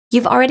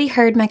You've already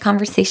heard my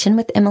conversation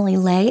with Emily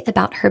Ley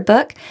about her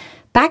book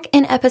back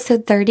in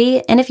episode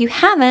 30, and if you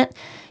haven't,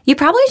 you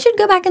probably should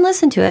go back and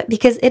listen to it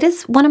because it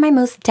is one of my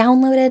most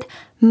downloaded,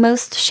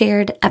 most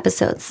shared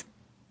episodes.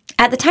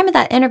 At the time of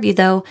that interview,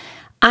 though,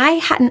 I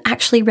hadn't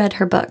actually read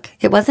her book.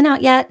 It wasn't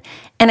out yet,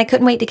 and I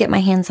couldn't wait to get my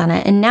hands on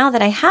it. And now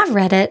that I have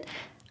read it,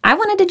 I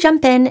wanted to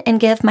jump in and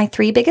give my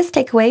 3 biggest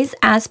takeaways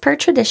as per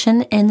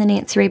tradition in the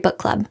Nancy Ray Book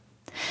Club.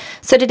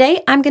 So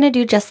today, I'm going to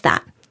do just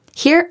that.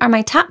 Here are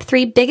my top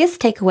 3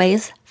 biggest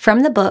takeaways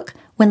from the book,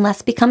 When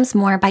Less Becomes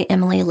More by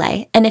Emily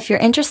Ley. And if you're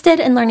interested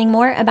in learning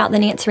more about the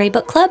Nancy Ray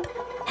Book Club,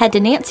 head to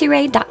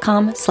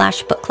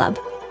nancyray.com/book club.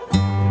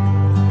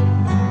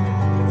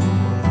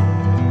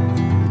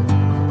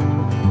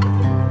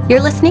 You're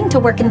listening to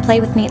Work and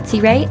Play with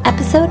Nancy Ray,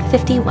 episode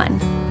 51.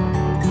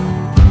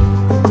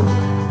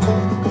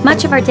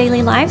 Much of our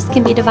daily lives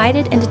can be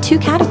divided into 2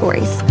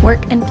 categories,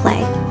 work and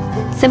play.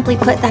 Simply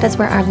put, that is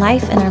where our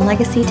life and our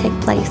legacy take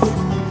place.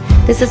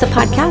 This is a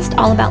podcast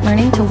all about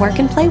learning to work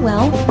and play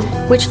well,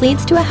 which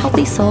leads to a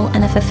healthy soul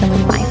and a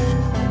fulfilling life.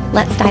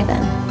 Let's dive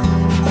in.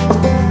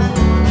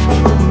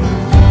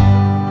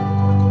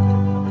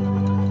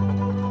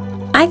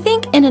 I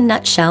think in a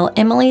nutshell,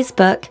 Emily's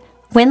book,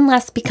 When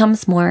Less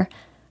Becomes More,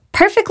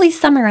 perfectly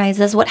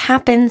summarizes what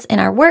happens in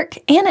our work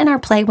and in our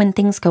play when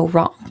things go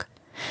wrong.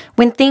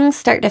 When things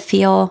start to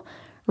feel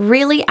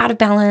really out of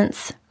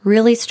balance,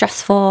 really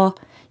stressful,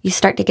 you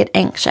start to get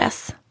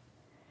anxious.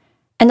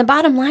 And the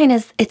bottom line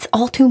is, it's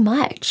all too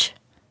much.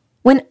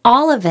 When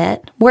all of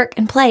it, work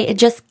and play, it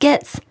just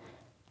gets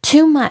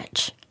too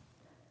much.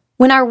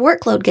 When our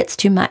workload gets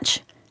too much,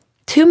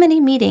 too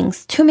many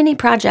meetings, too many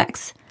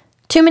projects,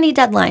 too many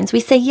deadlines, we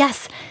say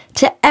yes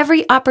to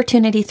every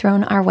opportunity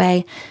thrown our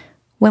way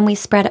when we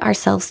spread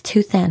ourselves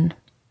too thin.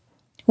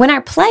 When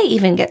our play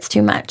even gets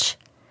too much.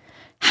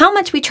 How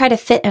much we try to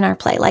fit in our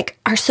play, like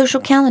our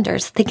social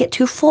calendars, they get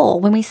too full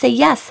when we say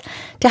yes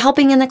to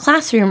helping in the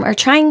classroom or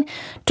trying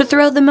to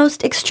throw the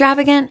most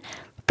extravagant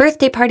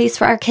birthday parties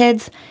for our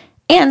kids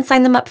and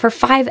sign them up for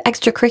 5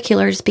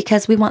 extracurriculars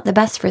because we want the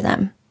best for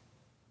them.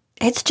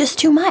 It's just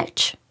too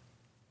much.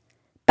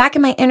 Back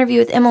in my interview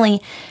with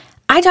Emily,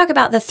 I talk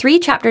about the 3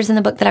 chapters in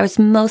the book that I was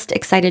most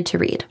excited to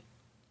read.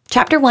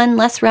 Chapter 1,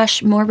 Less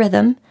Rush, More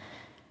Rhythm.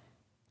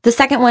 The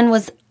second one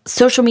was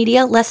Social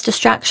Media, Less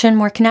Distraction,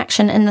 More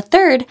Connection. And the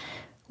third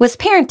was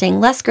Parenting,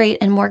 Less Great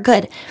and More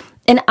Good.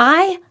 And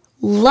I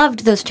loved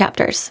those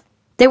chapters.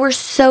 They were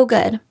so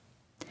good.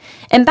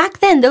 And back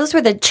then, those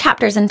were the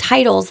chapters and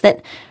titles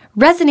that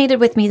resonated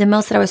with me the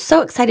most, that I was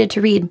so excited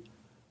to read.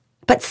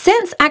 But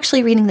since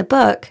actually reading the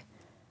book,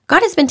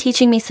 God has been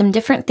teaching me some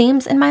different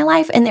themes in my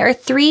life. And there are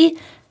 3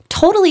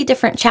 totally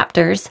different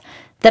chapters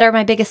that are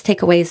my biggest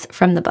takeaways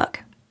from the book.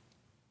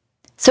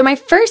 So my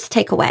first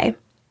takeaway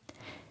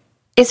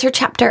is her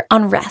chapter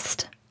on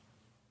rest.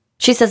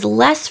 She says,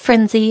 less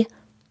frenzy,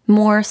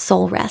 more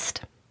soul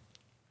rest.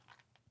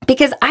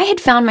 Because I had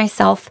found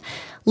myself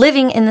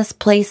living in this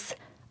place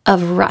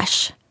of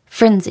rush,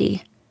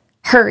 frenzy,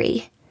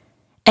 hurry,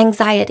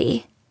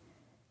 anxiety.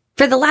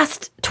 For the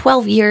last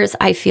 12 years,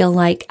 I feel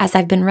like, as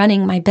I've been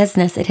running my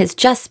business, it has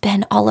just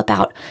been all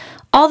about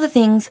all the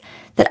things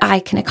that I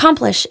can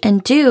accomplish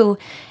and do.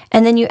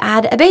 And then you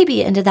add a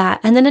baby into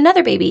that, and then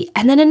another baby,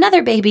 and then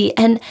another baby.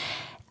 And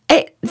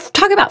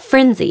talk about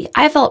frenzy.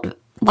 I felt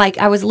like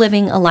I was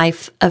living a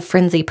life of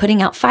frenzy, putting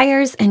out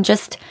fires. And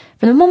just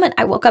from the moment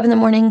I woke up in the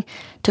morning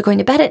to going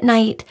to bed at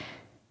night,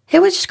 it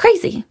was just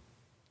crazy.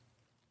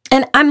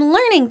 And I'm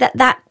learning that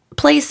that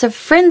place of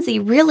frenzy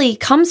really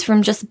comes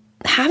from just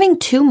having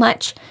too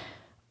much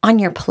on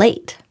your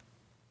plate.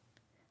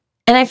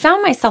 And I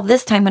found myself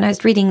this time when I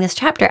was reading this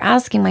chapter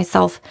asking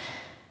myself,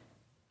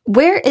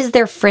 where is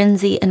there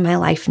frenzy in my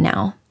life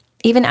now?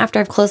 Even after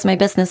I've closed my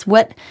business,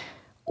 what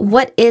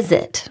is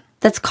it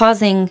that's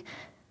causing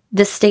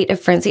this state of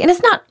frenzy? And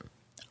it's not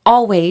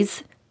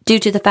always due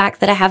to the fact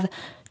that I have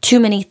too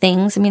many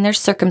things. I mean, there's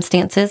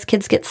circumstances,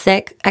 kids get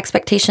sick,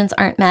 expectations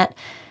aren't met.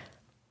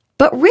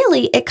 But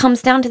really, it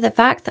comes down to the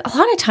fact that a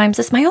lot of times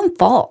it's my own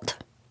fault.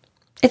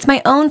 It's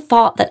my own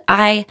fault that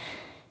I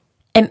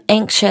am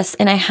anxious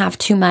and I have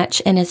too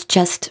much, and it's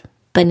just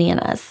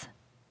bananas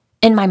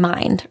in my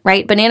mind,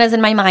 right? Bananas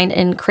in my mind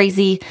and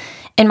crazy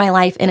in my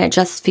life, and it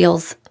just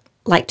feels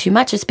like too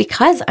much. It's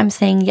because I'm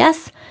saying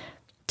yes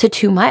to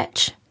too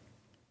much.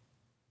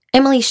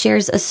 Emily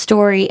shares a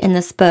story in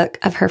this book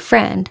of her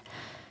friend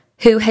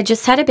who had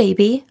just had a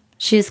baby.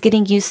 She was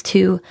getting used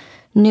to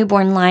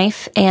newborn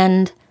life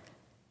and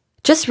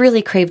just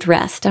really craved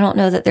rest. I don't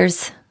know that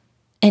there's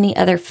any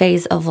other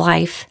phase of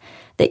life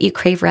that you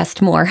crave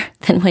rest more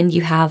than when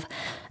you have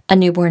a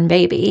newborn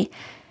baby.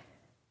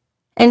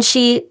 And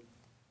she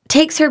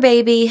takes her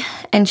baby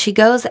and she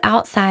goes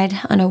outside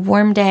on a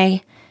warm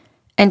day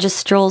and just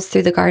strolls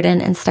through the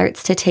garden and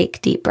starts to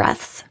take deep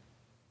breaths.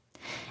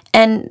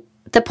 And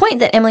the point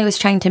that Emily was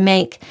trying to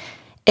make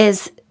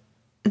is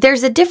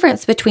there's a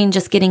difference between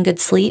just getting good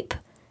sleep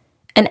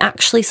and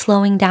actually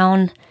slowing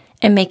down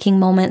and making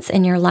moments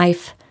in your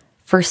life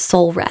for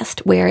soul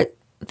rest, where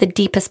the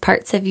deepest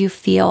parts of you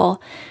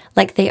feel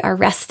like they are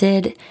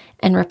rested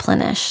and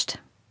replenished.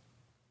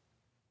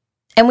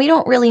 And we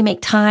don't really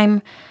make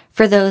time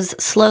for those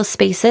slow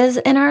spaces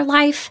in our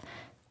life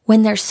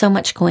when there's so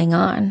much going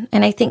on.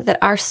 And I think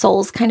that our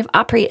souls kind of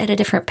operate at a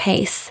different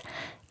pace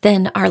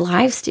than our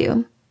lives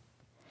do.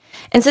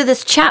 And so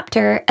this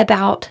chapter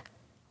about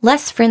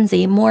less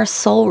frenzy, more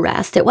soul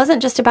rest, it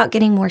wasn't just about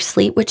getting more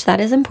sleep, which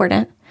that is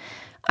important.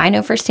 I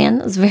know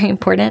firsthand it's very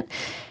important.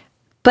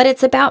 But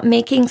it's about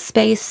making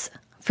space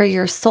for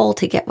your soul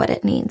to get what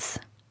it needs.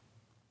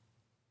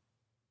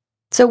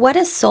 So what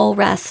does soul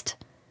rest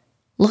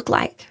look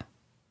like?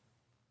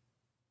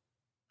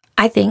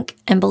 I think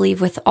and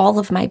believe with all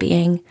of my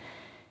being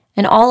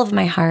and all of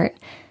my heart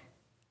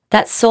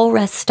that soul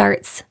rest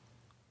starts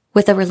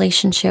with a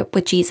relationship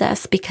with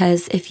Jesus.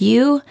 Because if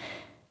you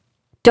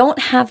don't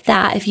have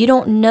that, if you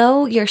don't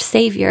know your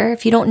Savior,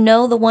 if you don't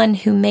know the one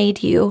who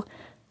made you,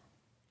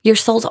 your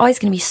soul's always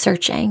going to be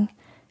searching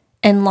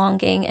and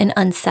longing and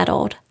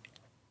unsettled.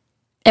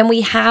 And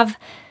we have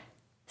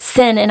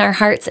sin in our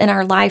hearts, in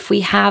our life.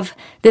 We have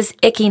this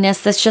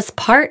ickiness that's just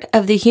part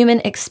of the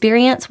human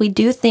experience. We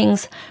do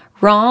things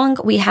wrong.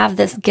 We have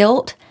this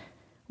guilt.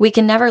 We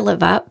can never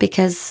live up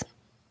because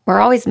we're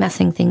always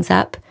messing things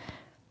up.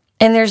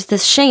 And there's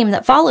this shame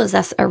that follows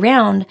us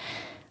around.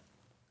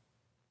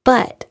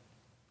 But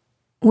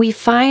we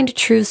find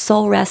true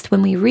soul rest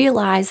when we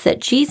realize that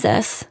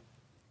Jesus,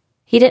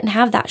 he didn't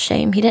have that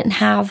shame. He didn't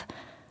have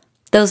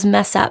those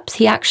mess ups.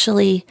 He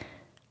actually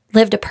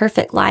lived a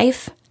perfect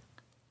life.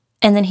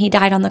 And then he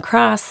died on the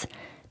cross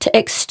to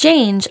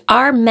exchange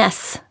our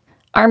mess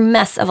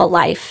of a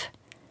life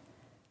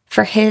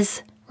for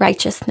his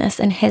righteousness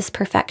and his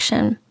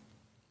perfection.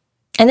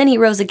 And then he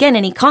rose again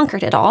and he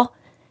conquered it all.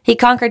 He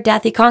conquered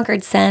death, he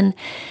conquered sin,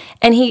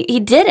 and he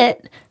did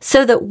it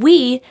so that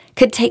we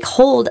could take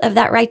hold of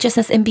that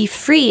righteousness and be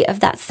free of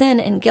that sin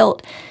and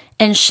guilt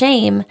and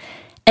shame.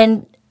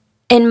 And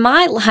in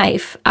my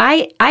life,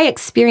 I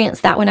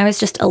experienced that when I was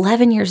just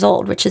 11 years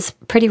old, which is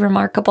pretty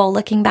remarkable.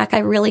 Looking back, I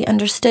really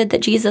understood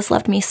that Jesus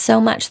loved me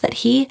so much that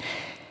he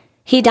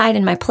died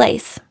in my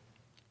place.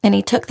 And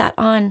he took that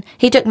on.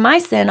 He took my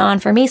sin on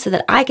for me so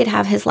that I could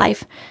have his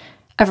life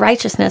of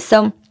righteousness.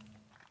 So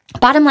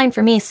bottom line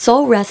for me,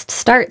 soul rest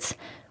starts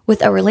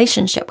with a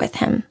relationship with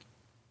him.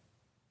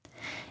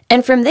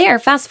 And from there,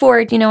 fast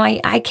forward,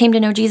 I came to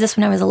know Jesus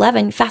when I was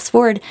 11. Fast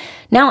forward,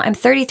 now I'm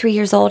 33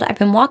 years old. I've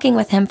been walking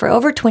with him for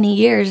over 20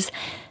 years,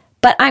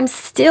 but I'm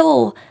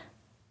still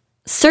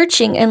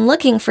searching and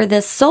looking for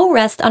this soul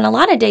rest on a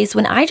lot of days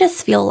when I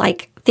just feel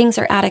like things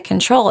are out of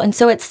control. And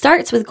so it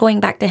starts with going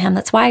back to him.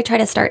 That's why I try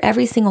to start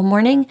every single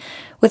morning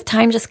with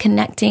time just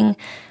connecting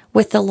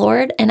with the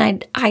Lord.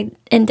 And I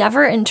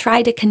endeavor and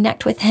try to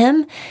connect with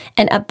him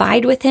and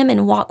abide with him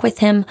and walk with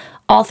him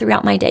all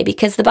throughout my day.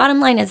 Because the bottom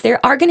line is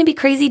there are going to be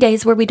crazy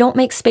days where we don't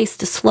make space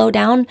to slow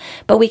down,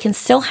 but we can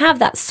still have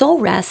that soul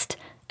rest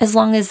as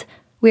long as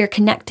we are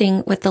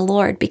connecting with the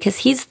Lord, because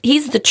he's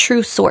the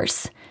true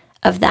source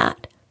of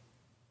that.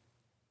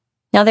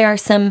 Now, there are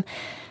some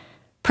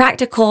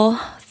practical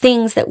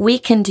things that we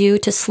can do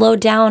to slow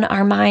down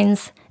our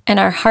minds and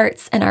our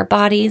hearts and our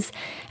bodies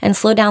and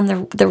slow down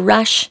the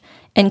rush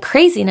and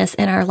craziness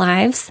in our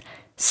lives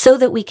so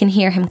that we can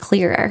hear him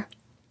clearer.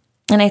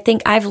 And I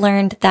think I've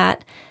learned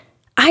that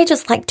I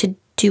just like to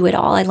do it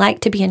all. I like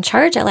to be in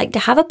charge. I like to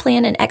have a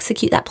plan and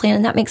execute that plan,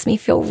 and that makes me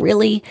feel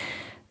really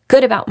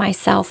good about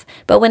myself.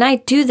 But when I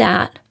do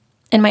that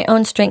in my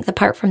own strength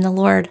apart from the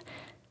Lord,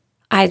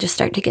 I just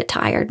start to get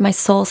tired. My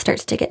soul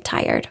starts to get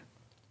tired.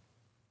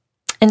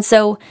 And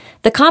so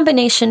the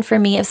combination for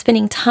me of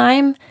spending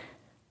time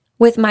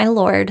with my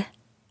Lord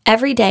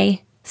every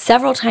day,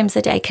 several times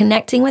a day,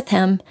 connecting with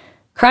him,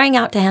 crying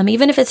out to him,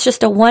 even if it's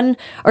just a 1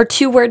 or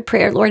 2 word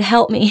prayer, Lord,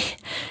 help me.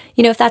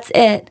 If that's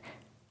it,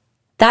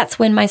 that's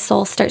when my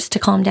soul starts to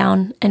calm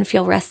down and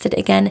feel rested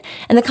again.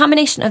 And the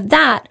combination of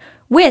that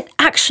with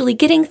actually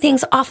getting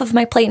things off of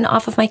my plate and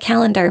off of my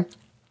calendar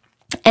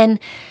and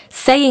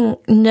saying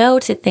no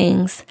to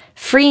things,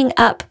 freeing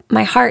up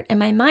my heart and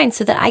my mind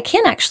so that I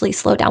can actually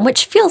slow down,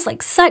 which feels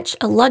like such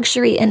a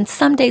luxury and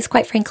some days,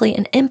 quite frankly,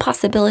 an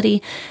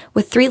impossibility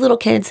with 3 little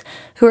kids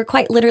who are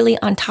quite literally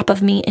on top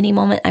of me any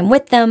moment I'm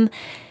with them.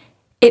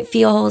 It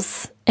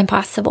feels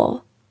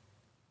impossible.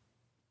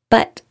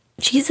 But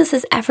Jesus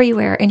is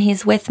everywhere and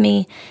he's with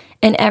me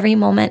in every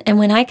moment. And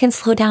when I can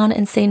slow down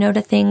and say no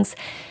to things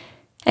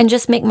and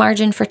just make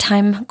margin for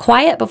time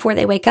quiet before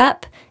they wake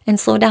up and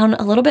slow down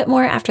a little bit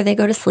more after they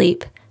go to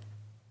sleep,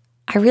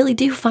 I really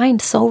do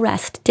find soul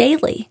rest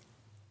daily.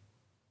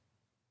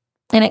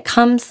 And it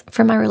comes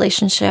from my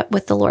relationship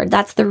with the Lord.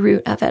 That's the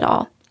root of it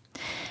all.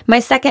 My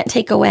second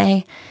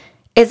takeaway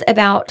is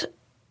about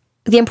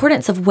the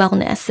importance of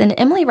wellness. And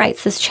Emily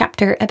writes this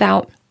chapter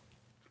about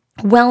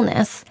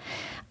wellness.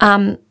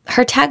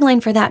 Her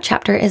tagline for that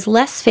chapter is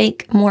less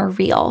fake, more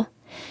real.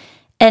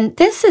 And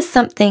this is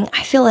something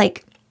I feel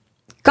like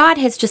God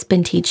has just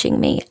been teaching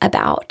me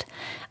about.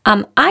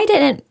 I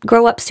didn't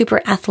grow up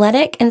super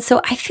athletic, and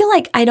so I feel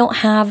like I don't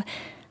have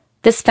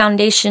this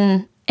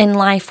foundation in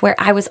life where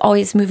I was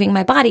always moving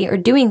my body or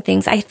doing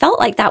things. I felt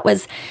like that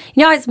was,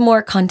 I was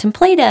more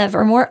contemplative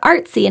or more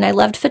artsy, and I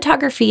loved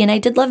photography, and I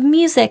did love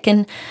music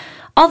and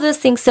all those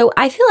things. So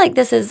I feel like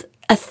this is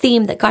a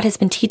theme that God has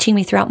been teaching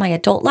me throughout my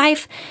adult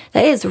life,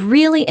 that it is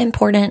really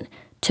important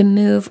to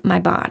move my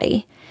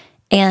body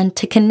and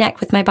to connect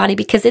with my body,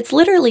 because it's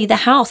literally the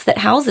house that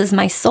houses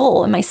my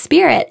soul and my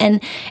spirit.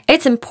 And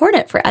it's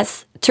important for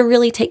us to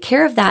really take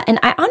care of that. And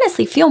I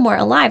honestly feel more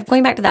alive.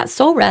 Going back to that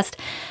soul rest,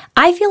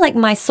 I feel like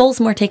my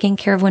soul's more taken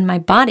care of when my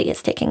body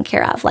is taken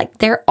care of. Like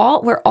we're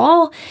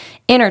all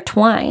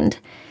intertwined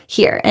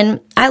here.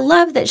 And I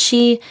love that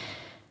she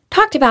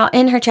talked about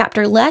in her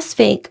chapter, less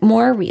fake,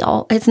 more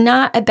real. It's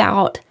not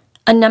about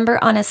a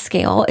number on a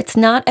scale. It's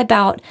not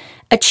about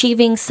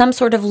achieving some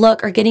sort of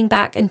look or getting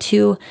back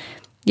into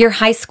your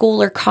high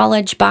school or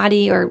college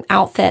body or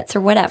outfits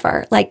or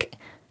whatever. Like,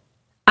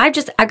 I've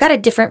got a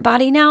different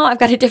body now. I've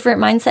got a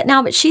different mindset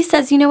now. But she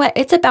says, you know what?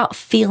 It's about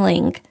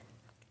feeling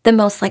the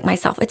most like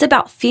myself. It's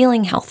about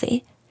feeling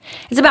healthy.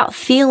 It's about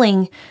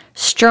feeling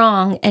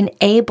strong and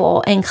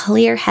able and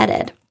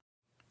clear-headed.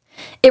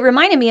 It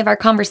reminded me of our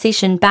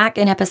conversation back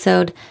in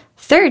episode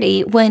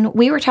 30 when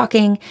we were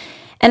talking,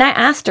 and I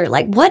asked her,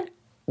 like,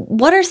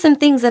 what are some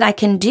things that I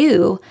can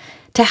do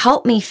to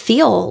help me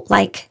feel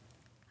like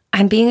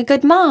I'm being a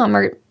good mom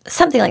or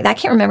something like that. I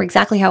can't remember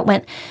exactly how it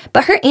went,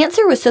 but her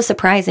answer was so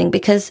surprising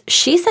because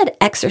she said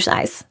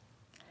exercise.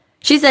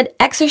 She said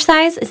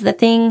exercise is the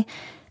thing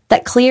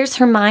that clears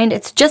her mind.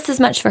 It's just as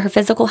much for her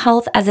physical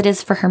health as it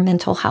is for her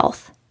mental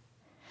health.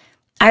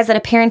 I was at a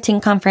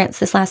parenting conference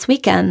this last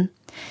weekend,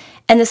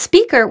 and the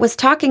speaker was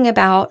talking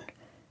about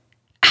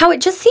how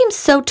it just seems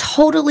so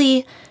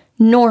totally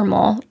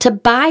normal to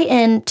buy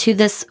into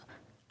this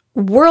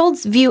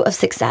world's view of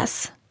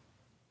success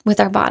with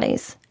our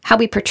bodies. How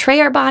we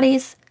portray our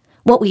bodies,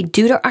 what we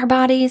do to our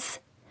bodies,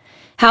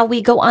 how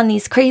we go on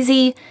these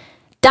crazy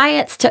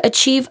diets to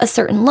achieve a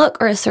certain look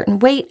or a certain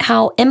weight,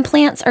 how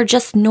implants are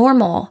just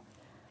normal.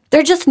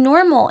 They're just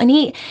normal. And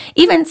he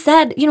even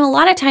said, a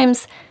lot of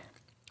times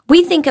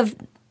we think of,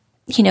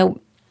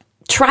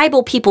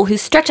 tribal people who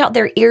stretch out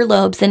their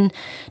earlobes and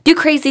do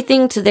crazy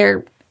things to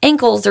their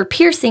ankles or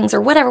piercings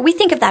or whatever. We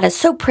think of that as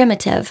so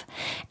primitive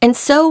and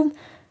so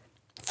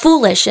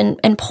foolish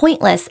and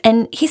pointless.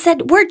 And he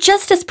said, we're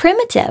just as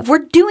primitive. We're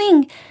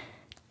doing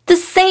the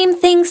same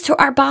things to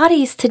our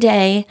bodies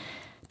today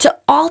to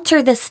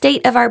alter the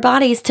state of our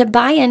bodies, to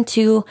buy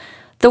into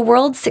the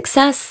world's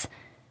success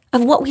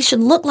of what we should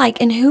look like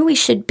and who we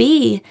should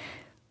be.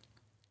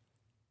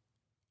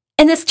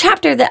 And this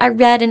chapter that I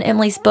read in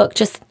Emily's book,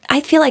 I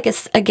feel like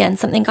it's, again,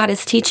 something God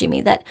is teaching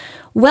me, that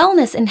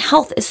wellness and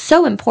health is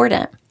so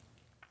important,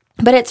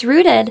 but it's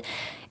rooted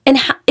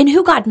in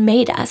who God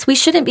made us. We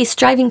shouldn't be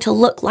striving to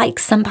look like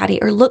somebody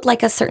or look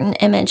like a certain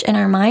image in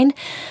our mind.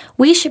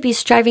 We should be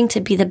striving to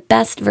be the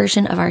best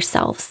version of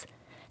ourselves,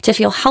 to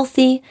feel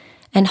healthy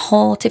and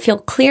whole, to feel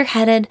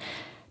clear-headed,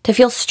 to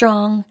feel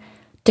strong,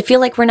 to feel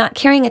like we're not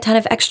carrying a ton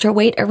of extra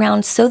weight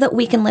around so that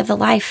we can live the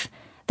life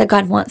that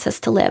God wants us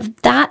to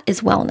live. That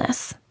is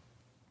wellness.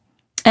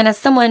 And as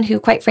someone who,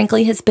 quite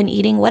frankly, has been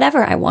eating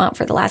whatever I want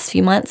for the last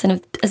few months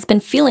and has been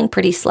feeling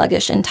pretty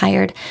sluggish and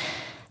tired,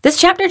 this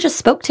chapter just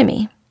spoke to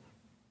me.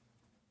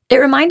 It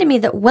reminded me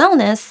that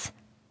wellness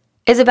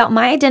is about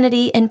my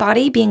identity and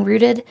body being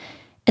rooted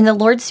in the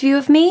Lord's view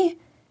of me.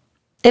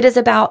 It is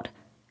about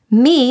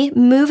me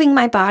moving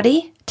my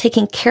body,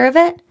 taking care of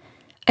it,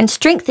 and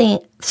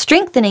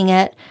strengthening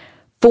it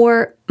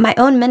for my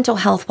own mental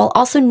health while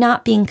also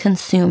not being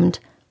consumed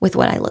with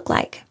what I look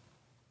like.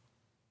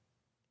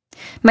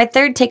 My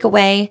third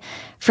takeaway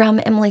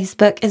from Emily's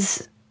book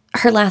is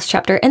her last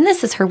chapter, and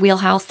this is her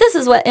wheelhouse. This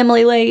is what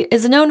Emily Ley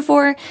is known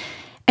for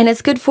and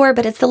is good for,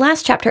 but it's the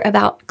last chapter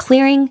about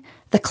clearing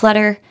the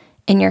clutter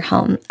in your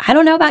home. I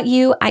don't know about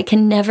you, I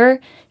can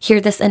never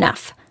hear this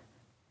enough.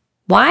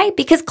 Why?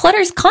 Because clutter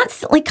is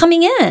constantly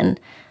coming in.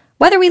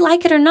 Whether we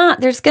like it or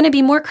not, there's going to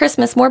be more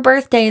Christmas, more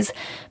birthdays,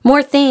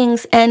 more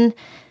things, and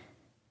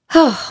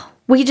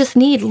we just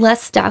need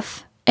less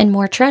stuff and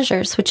more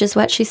treasures, which is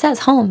what she says,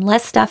 home,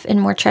 less stuff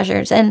and more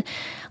treasures. And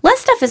less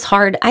stuff is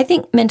hard. I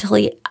think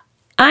mentally,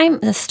 I'm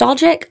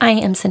nostalgic, I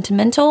am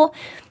sentimental.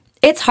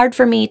 It's hard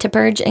for me to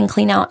purge and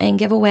clean out and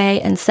give away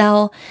and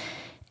sell.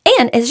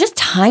 And it's just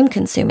time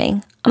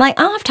consuming. I'm like,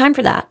 I don't have time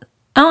for that.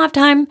 I don't have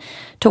time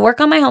to work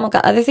on my home. I've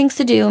got other things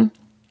to do.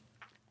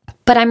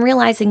 But I'm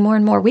realizing more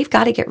and more, we've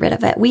got to get rid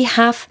of it. We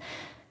have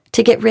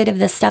to get rid of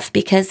this stuff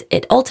because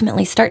it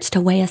ultimately starts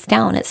to weigh us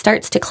down. It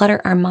starts to clutter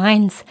our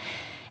minds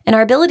and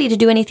our ability to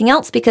do anything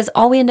else, because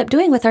all we end up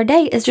doing with our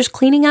day is just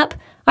cleaning up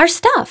our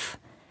stuff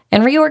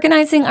and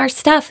reorganizing our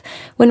stuff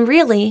when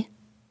really,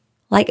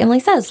 like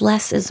Emily says,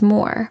 less is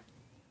more.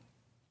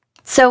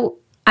 So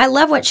I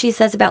love what she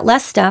says about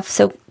less stuff.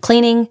 So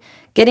cleaning,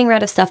 getting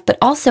rid of stuff, but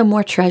also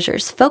more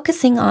treasures,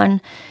 focusing on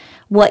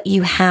what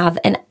you have.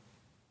 And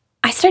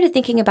I started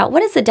thinking about,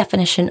 what is the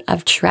definition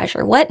of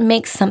treasure? What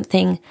makes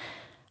something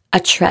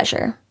a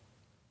treasure?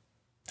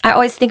 I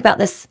always think about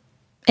this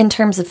in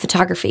terms of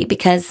photography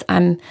because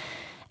I'm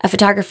a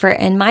photographer,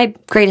 and my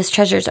greatest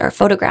treasures are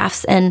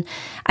photographs. And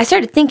I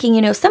started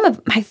thinking, some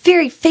of my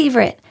very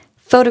favorite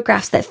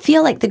photographs that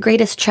feel like the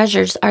greatest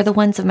treasures are the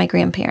ones of my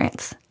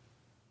grandparents.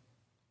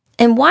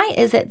 And why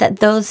is it that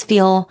those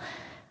feel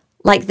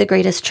like the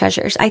greatest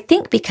treasures? I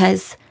think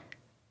because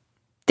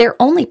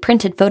they're only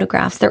printed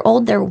photographs. They're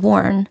old, they're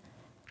worn.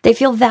 They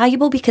feel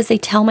valuable because they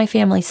tell my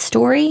family's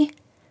story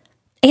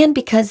and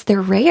because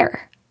they're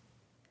rare.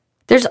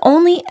 There's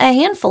only a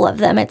handful of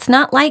them. It's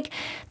not like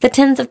the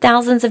tens of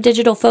thousands of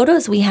digital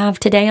photos we have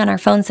today on our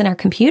phones and our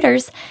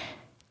computers.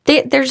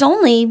 There's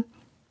only,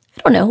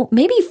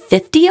 maybe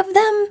 50 of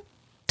them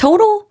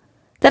total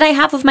that I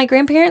have of my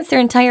grandparents their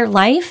entire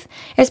life.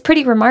 It's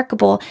pretty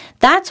remarkable.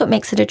 That's what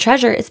makes it a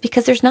treasure, is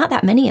because there's not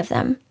that many of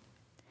them.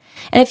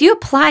 And if you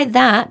apply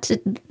that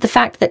to the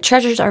fact that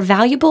treasures are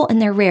valuable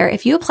and they're rare,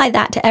 if you apply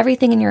that to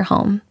everything in your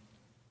home,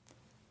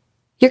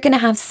 you're going to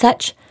have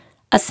such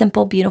a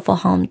simple, beautiful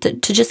home to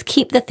just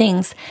keep the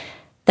things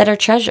that are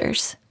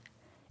treasures.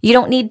 You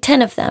don't need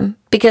 10 of them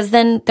because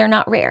then they're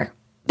not rare.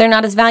 They're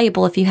not as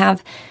valuable if you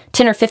have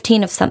 10 or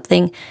 15 of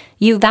something.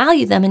 You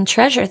value them and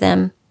treasure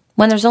them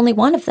when there's only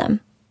one of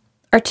them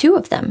or two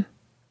of them.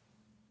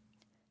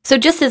 So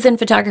just as in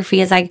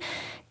photography, as I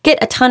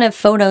get a ton of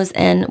photos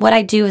in, what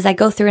I do is I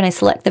go through and I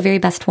select the very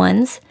best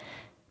ones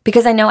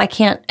because I know I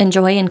can't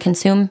enjoy and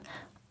consume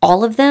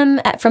all of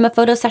them from a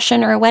photo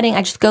session or a wedding.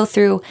 I just go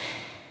through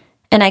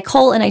and I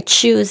cull and I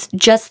choose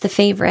just the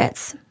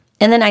favorites.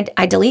 And then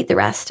I delete the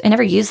rest. I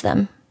never use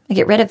them. I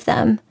get rid of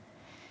them.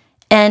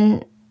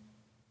 And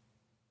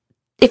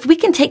if we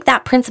can take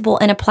that principle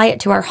and apply it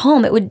to our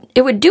home, it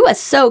would do us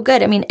so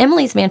good. I mean,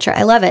 Emily's mantra,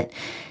 I love it.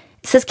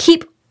 It says,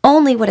 keep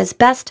only what is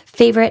best,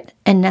 favorite,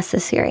 and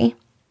necessary.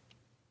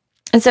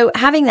 And so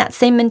having that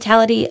same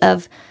mentality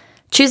of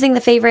choosing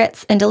the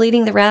favorites and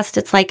deleting the rest,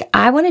 it's like,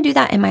 I want to do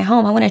that in my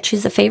home. I want to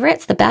choose the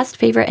favorites, the best,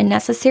 favorite, and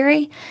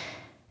necessary.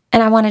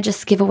 And I want to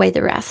just give away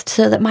the rest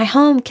so that my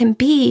home can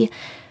be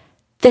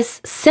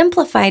this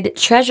simplified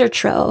treasure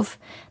trove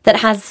that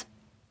has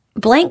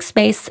blank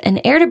space and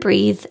air to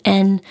breathe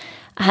and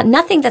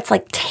nothing that's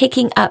like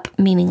taking up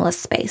meaningless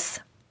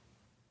space.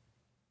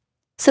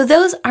 So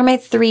those are my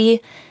 3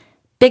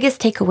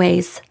 biggest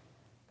takeaways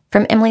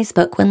from Emily's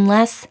book, When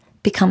Less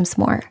Becomes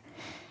More.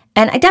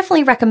 And I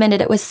definitely recommend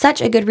it. It was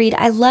such a good read.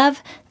 I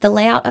love the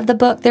layout of the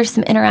book. There's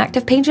some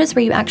interactive pages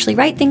where you actually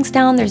write things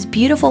down. There's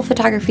beautiful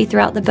photography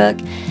throughout the book.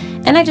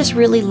 And I just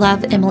really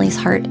love Emily's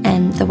heart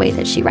and the way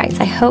that she writes.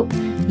 I hope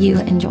you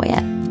enjoy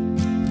it.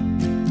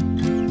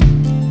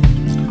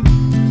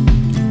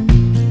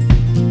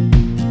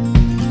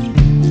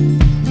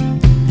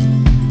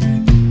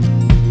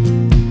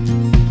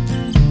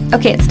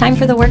 Okay, it's time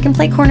for the Work and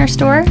Play Corner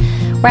Store,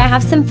 where I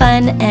have some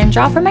fun and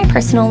draw from my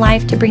personal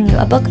life to bring you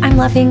a book I'm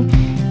loving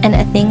and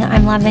a thing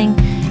I'm loving.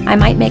 I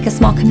might make a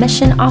small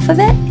commission off of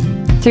it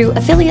through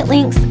affiliate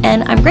links,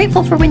 and I'm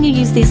grateful for when you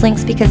use these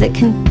links because it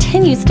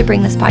continues to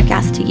bring this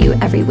podcast to you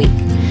every week.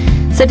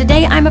 So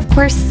today I'm, of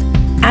course,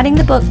 adding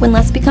the book When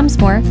Less Becomes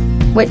More,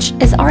 which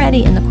is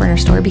already in the corner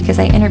store because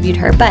I interviewed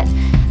her, but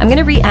I'm going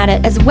to re-add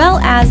it, as well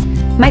as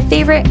my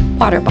favorite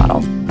water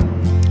bottle.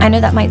 I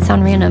know that might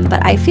sound random,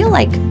 but I feel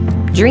like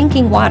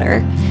drinking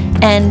water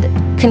and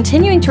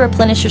continuing to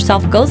replenish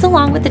yourself goes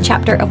along with the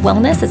chapter of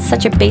wellness. It's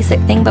such a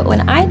basic thing, but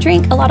when I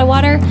drink a lot of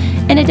water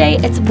in a day,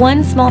 it's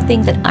one small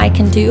thing that I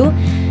can do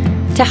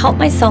to help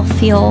myself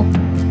feel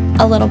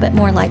a little bit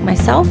more like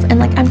myself and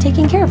like I'm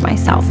taking care of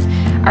myself.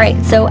 All right,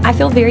 so I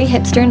feel very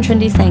hipster and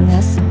trendy saying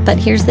this, but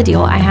here's the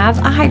deal. I have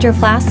a hydro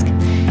flask,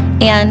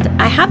 and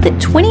I have the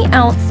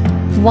 20-ounce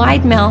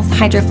wide mouth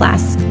hydro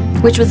flask,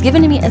 which was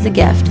given to me as a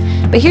gift.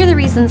 But here are the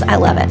reasons I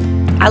love it.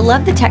 I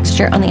love the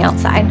texture on the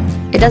outside.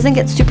 It doesn't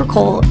get super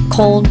cold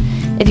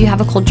if you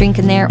have a cold drink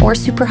in there, or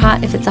super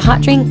hot if it's a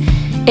hot drink.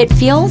 It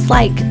feels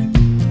like,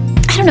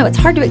 I don't know, it's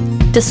hard to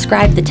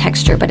describe the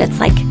texture, but it's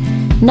like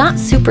not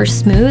super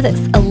smooth. It's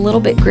a little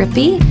bit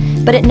grippy,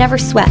 but it never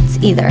sweats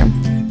either.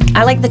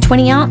 I like the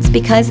 20 ounce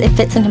because it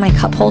fits into my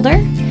cup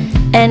holder.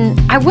 And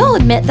I will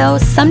admit though,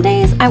 some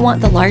days I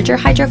want the larger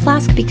hydro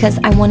flask because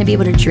I want to be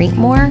able to drink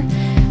more.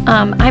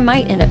 I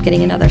might end up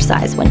getting another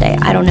size one day.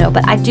 I don't know,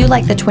 but I do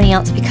like the 20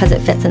 ounce because it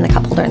fits in the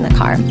cup holder in the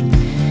car.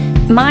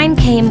 Mine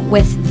came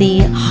with the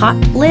hot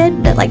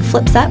lid that like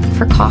flips up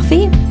for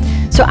coffee.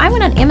 So I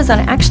went on Amazon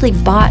and actually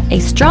bought a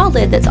straw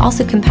lid that's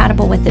also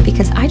compatible with it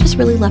because I just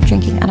really love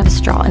drinking out of a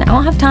straw. And I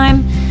don't have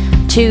time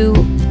to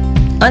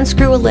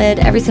unscrew a lid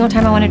every single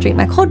time I want to drink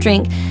my cold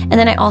drink. And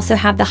then I also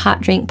have the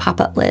hot drink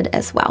pop-up lid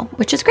as well,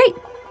 which is great.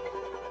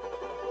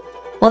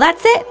 Well,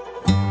 that's it.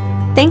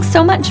 Thanks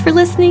so much for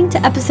listening to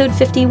episode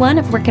 51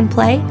 of Work and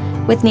Play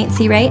with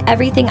Nancy Ray.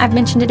 Everything I've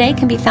mentioned today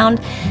can be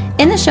found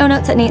in the show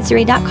notes at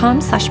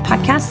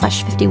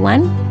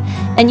nancyray.com/podcast/51.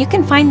 And you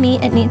can find me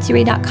at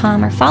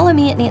nancyray.com or follow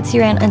me at Nancy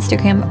Ray on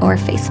Instagram or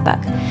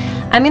Facebook.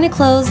 I'm going to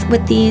close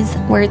with these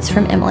words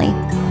from Emily.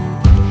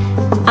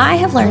 I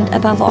have learned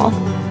above all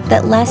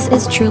that less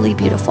is truly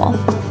beautiful,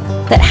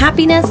 that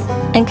happiness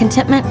and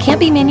contentment can't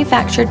be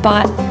manufactured,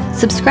 bought,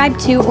 subscribed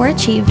to, or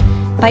achieved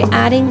by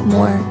adding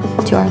more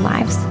to our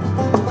lives.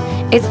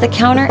 It's the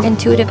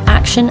counterintuitive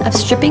action of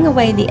stripping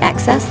away the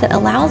excess that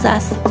allows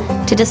us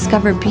to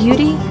discover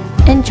beauty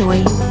and joy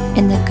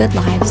in the good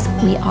lives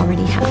we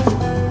already have.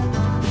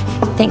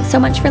 Thanks so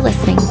much for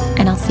listening,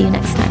 and I'll see you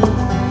next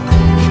time.